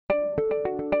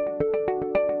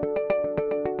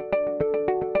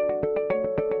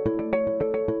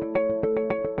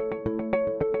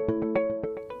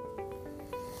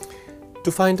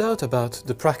To find out about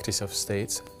the practice of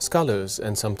states, scholars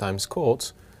and sometimes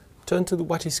courts turn to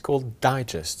what is called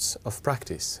digests of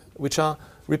practice, which are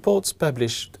reports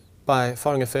published by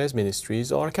foreign affairs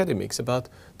ministries or academics about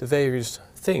the various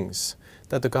things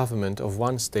that the government of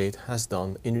one state has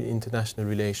done in international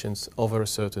relations over a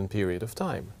certain period of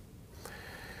time.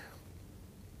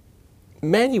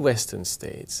 Many Western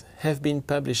states have been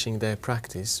publishing their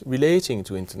practice relating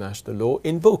to international law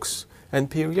in books and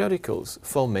periodicals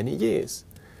for many years,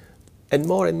 and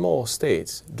more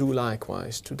states do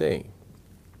likewise today.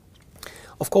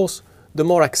 Of course, the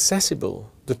more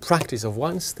accessible the practice of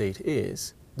one state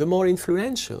is, the more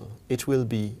influential it will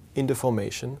be in the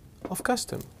formation of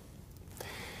custom.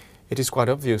 It is quite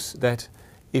obvious that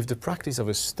if the practice of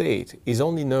a state is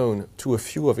only known to a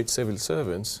few of its civil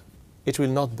servants, it will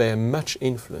not bear much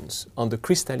influence on the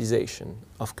crystallization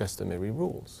of customary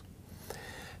rules.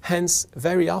 Hence,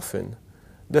 very often,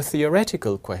 the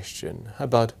theoretical question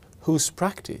about whose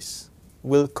practice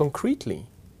will concretely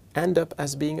end up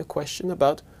as being a question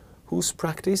about whose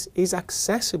practice is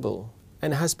accessible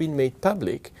and has been made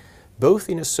public, both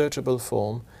in a searchable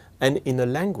form and in a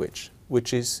language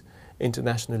which is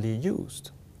internationally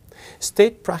used.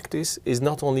 State practice is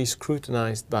not only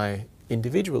scrutinized by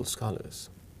individual scholars,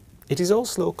 it is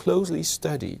also closely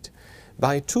studied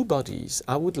by two bodies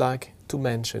I would like to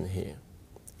mention here.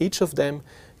 Each of them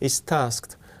is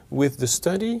tasked with the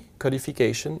study,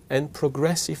 codification and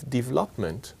progressive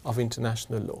development of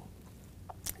international law.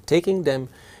 Taking them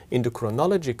in the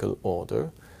chronological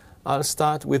order, I'll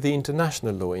start with the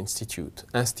International Law Institute,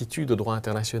 Institut de Droit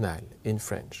International in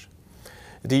French.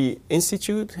 The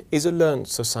Institute is a learned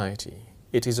society.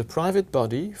 It is a private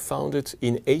body founded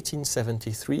in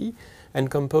 1873 and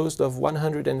composed of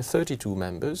 132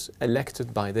 members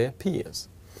elected by their peers.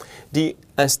 The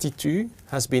Institut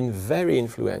has been very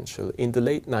influential in the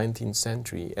late 19th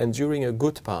century and during a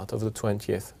good part of the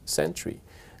 20th century,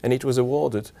 and it was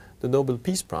awarded the Nobel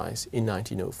Peace Prize in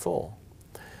 1904.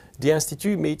 The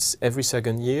Institut meets every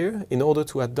second year in order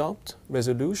to adopt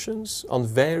resolutions on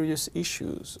various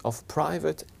issues of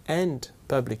private and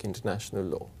public international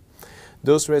law.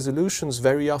 Those resolutions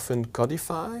very often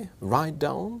codify, write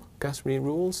down customary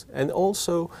rules, and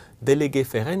also délégués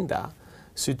ferenda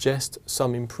suggest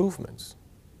some improvements.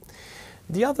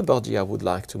 The other body I would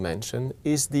like to mention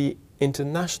is the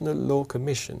International Law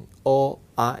Commission, or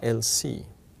ILC.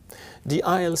 The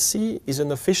ILC is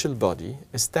an official body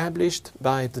established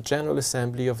by the General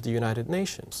Assembly of the United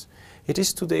Nations. It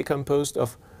is today composed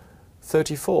of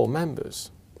 34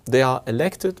 members. They are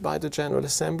elected by the General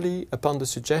Assembly upon the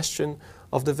suggestion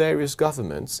of the various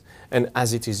governments, and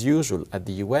as it is usual at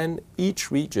the UN,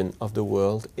 each region of the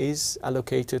world is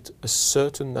allocated a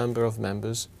certain number of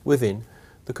members within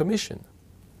the Commission.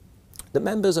 The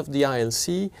members of the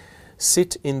ILC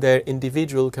sit in their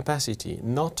individual capacity,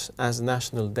 not as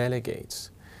national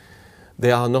delegates.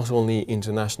 They are not only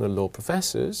international law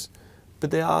professors, but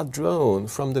they are drawn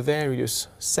from the various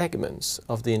segments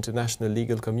of the international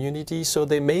legal community, so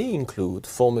they may include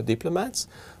former diplomats,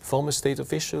 former state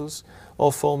officials,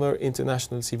 or former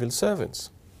international civil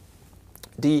servants.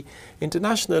 The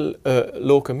International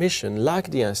Law Commission,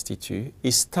 like the Institute,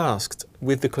 is tasked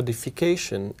with the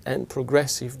codification and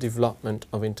progressive development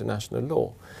of international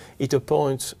law. It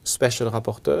appoints special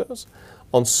rapporteurs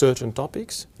on certain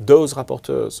topics. Those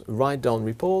rapporteurs write down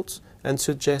reports and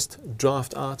suggest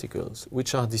draft articles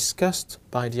which are discussed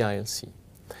by the ILC.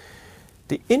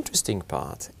 The interesting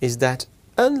part is that,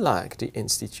 unlike the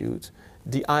Institute,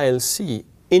 the ILC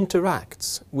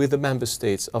interacts with the member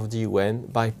states of the UN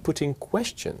by putting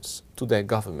questions to their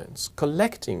governments,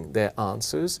 collecting their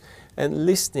answers and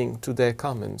listening to their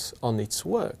comments on its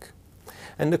work.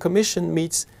 And the Commission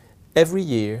meets every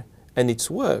year, and its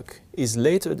work is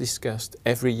later discussed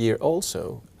every year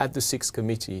also at the Sixth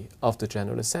Committee of the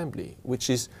General Assembly, which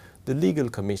is the legal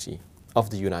committee of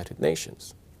the United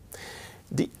Nations.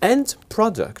 The end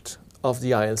product of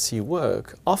the ILC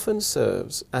work often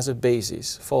serves as a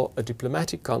basis for a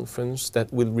diplomatic conference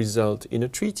that will result in a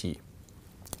treaty,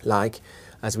 like,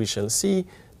 as we shall see,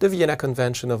 the Vienna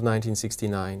Convention of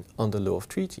 1969 on the law of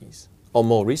treaties, or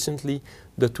more recently,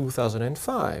 the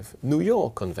 2005 New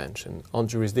York Convention on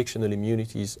jurisdictional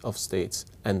immunities of states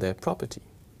and their property.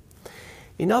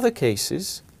 In other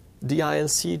cases, the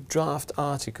ILC draft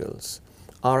articles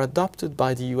are adopted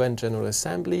by the UN General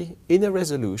Assembly in a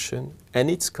resolution, and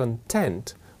its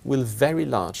content will very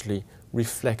largely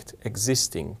reflect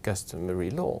existing customary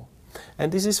law.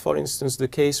 And this is, for instance, the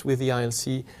case with the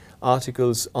ILC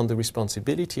articles on the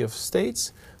responsibility of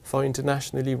states for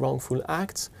internationally wrongful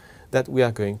acts that we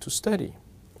are going to study.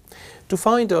 To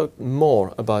find out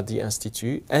more about the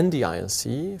Institute and the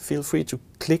ILC, feel free to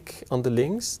click on the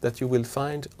links that you will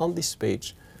find on this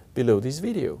page below this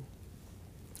video.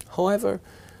 However,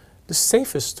 the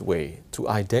safest way to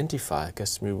identify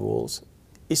customary rules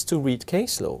is to read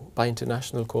case law by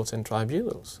international courts and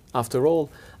tribunals. After all,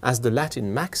 as the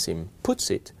Latin maxim puts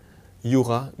it,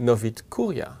 jura novit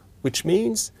curia, which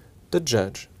means the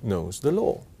judge knows the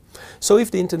law. So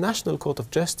if the International Court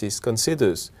of Justice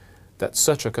considers that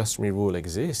such a customary rule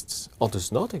exists or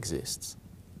does not exist,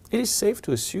 it is safe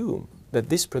to assume that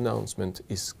this pronouncement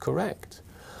is correct.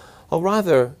 Or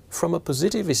rather, from a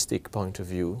positivistic point of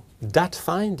view, that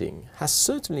finding has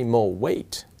certainly more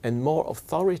weight and more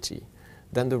authority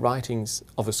than the writings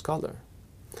of a scholar.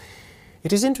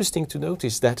 It is interesting to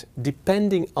notice that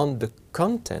depending on the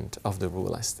content of the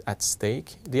rule at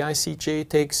stake, the ICJ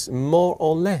takes more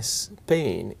or less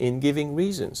pain in giving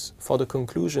reasons for the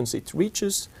conclusions it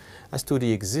reaches as to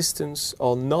the existence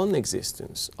or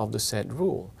non-existence of the said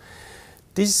rule.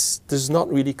 This does not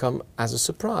really come as a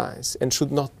surprise and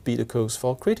should not be the cause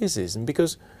for criticism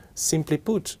because, simply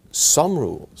put, some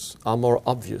rules are more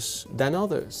obvious than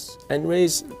others and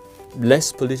raise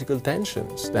less political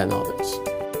tensions than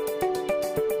others.